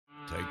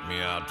Take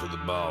me out to the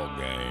ball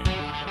game.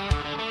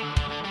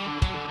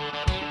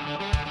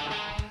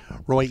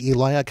 Roy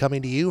Elia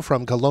coming to you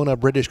from Kelowna,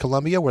 British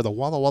Columbia, where the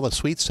Walla Walla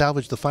Sweets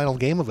salvaged the final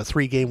game of a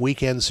 3-game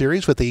weekend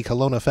series with the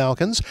Kelowna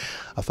Falcons.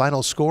 A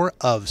final score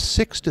of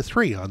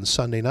 6-3 on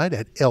Sunday night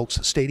at Elks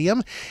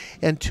Stadium.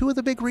 And two of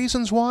the big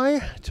reasons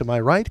why, to my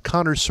right,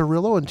 Connor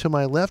Cirillo, and to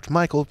my left,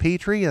 Michael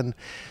Petrie. And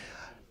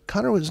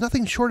Connor was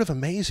nothing short of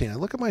amazing. I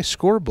look at my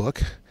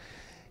scorebook.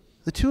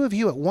 The two of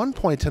you at one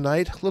point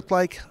tonight looked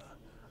like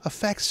a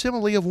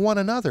facsimile of one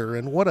another,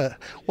 and what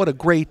a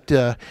great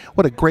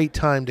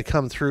time to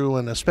come through,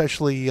 and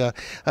especially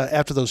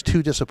after those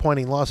two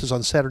disappointing losses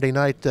on Saturday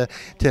night, to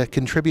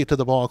contribute to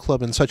the ball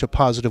club in such a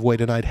positive way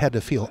tonight had to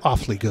feel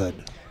awfully good.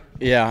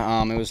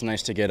 Yeah, it was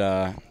nice to get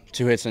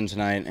 2 hits in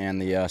tonight,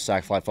 and the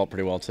sack fly felt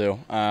pretty well too.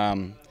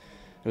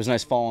 It was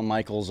nice following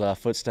Michael's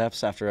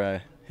footsteps after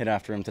I hit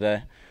after him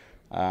today.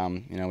 We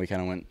kind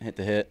of went hit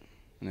to hit,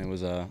 and it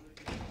was a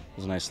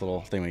nice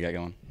little thing we got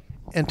going.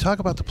 And talk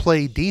about the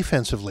play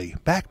defensively.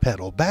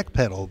 Backpedal,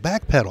 backpedal,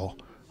 backpedal.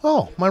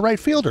 Oh, my right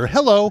fielder.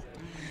 Hello.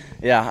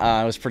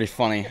 Yeah, it was pretty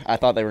funny. I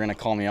thought they were going to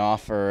call me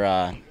off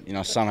or,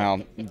 somehow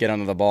get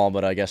under the ball,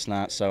 but I guess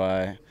not. So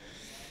I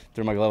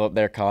threw my glove up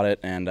there, caught it,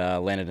 and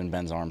landed in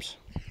Ben's arms.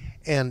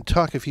 And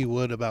talk, if you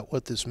would, about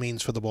what this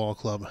means for the ball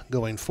club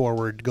going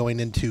forward, going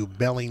into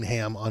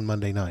Bellingham on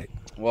Monday night.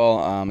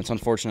 Well, it's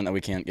unfortunate that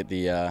we can't get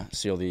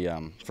seal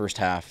the first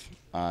half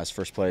as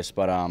first place,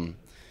 but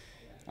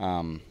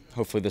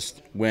hopefully this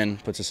win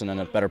puts us in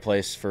a better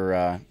place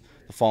for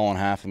the following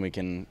half, and we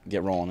can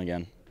get rolling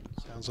again.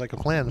 Sounds like a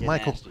plan.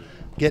 Michael,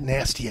 get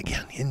nasty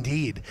again.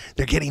 Indeed.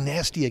 They're getting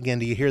nasty again.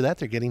 Do you hear that?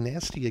 They're getting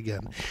nasty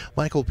again.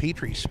 Michael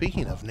Petrie,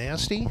 speaking of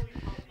nasty,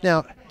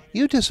 now,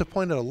 you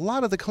disappointed a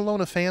lot of the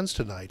Kelowna fans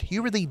tonight.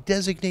 You were the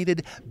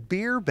designated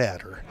beer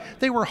batter.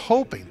 They were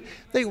hoping,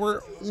 they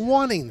were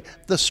wanting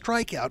the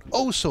strikeout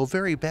oh so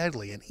very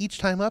badly, and each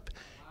time up,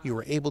 you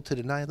were able to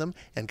deny them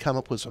and come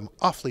up with some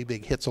awfully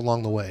big hits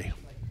along the way.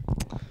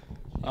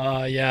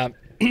 Yeah,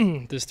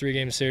 this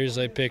 3-game series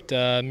I picked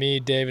me,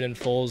 David, and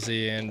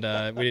Folsey,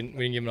 and we didn't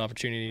give them an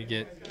opportunity to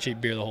get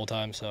cheap beer the whole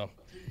time. So.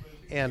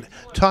 And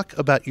talk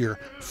about your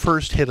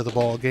first hit of the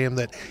ball game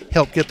that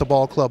helped get the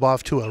ball club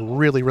off to a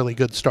really, really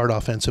good start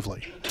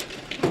offensively.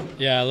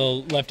 Yeah, a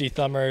little lefty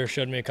thumber,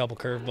 showed me a couple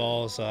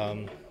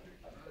curveballs.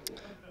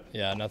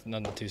 Yeah,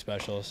 nothing too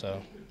special.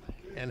 So.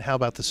 And how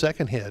about the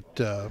second hit?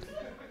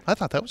 I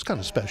thought that was kind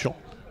of special.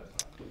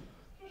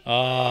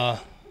 Yeah,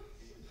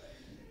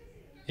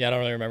 I don't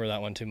really remember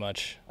that one too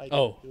much. It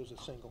was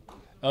a single.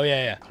 Oh,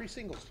 yeah. 3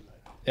 singles tonight.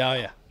 Yeah, oh,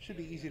 yeah. Should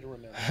be easy to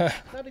remember.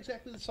 Not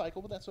exactly the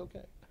cycle, but that's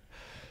okay.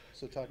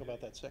 So talk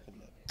about that second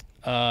hit.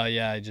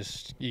 Yeah,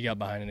 you got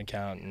behind an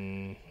account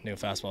and knew a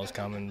fastball was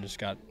coming, just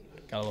got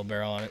a little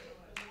barrel on it.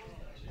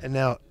 And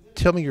now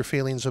tell me your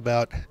feelings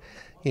about,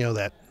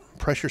 that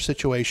pressure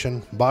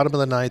situation, bottom of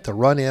the ninth, the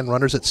run in,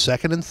 runners at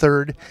second and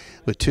third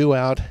with 2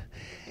 out.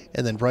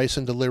 And then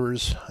Bryson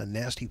delivers a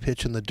nasty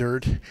pitch in the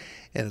dirt.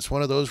 And it's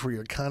one of those where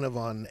you're kind of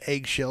on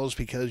eggshells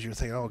because you're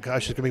thinking, oh,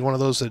 gosh, it's going to be one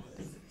of those that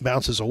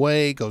bounces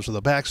away, goes to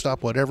the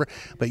backstop, whatever.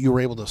 But you were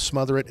able to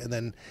smother it and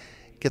then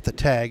get the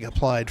tag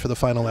applied for the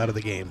final out of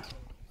the game.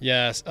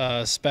 Yeah,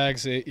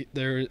 Spags,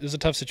 it was a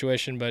tough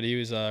situation, but he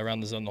was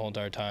around the zone the whole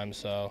entire time.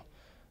 So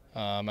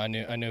I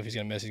knew if he's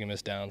going to miss, he's going to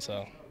miss down.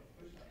 So.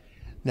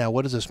 Now,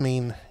 what does this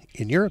mean,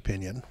 in your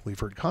opinion? We've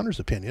heard Connor's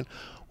opinion.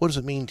 What does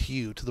it mean to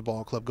you, to the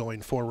ball club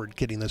going forward,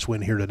 getting this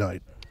win here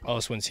tonight? Oh,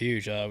 this one's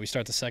huge. We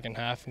start the second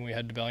half, and we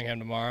head to Bellingham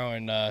tomorrow,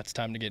 and it's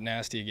time to get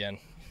nasty again.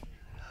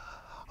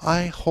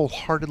 I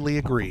wholeheartedly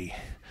agree.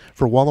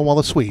 For Walla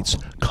Walla Sweets,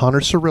 Connor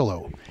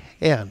Cirillo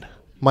and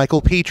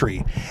Michael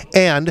Petrie,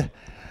 and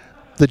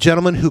the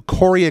gentleman who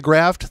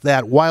choreographed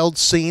that wild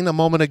scene a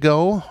moment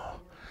ago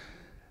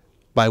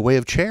by way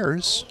of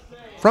chairs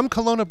from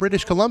Kelowna,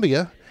 British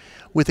Columbia,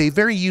 with a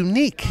very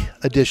unique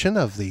edition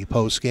of the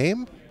post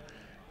game.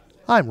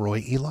 I'm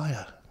Roy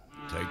Elia.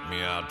 Take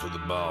me out to the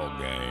ball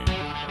game.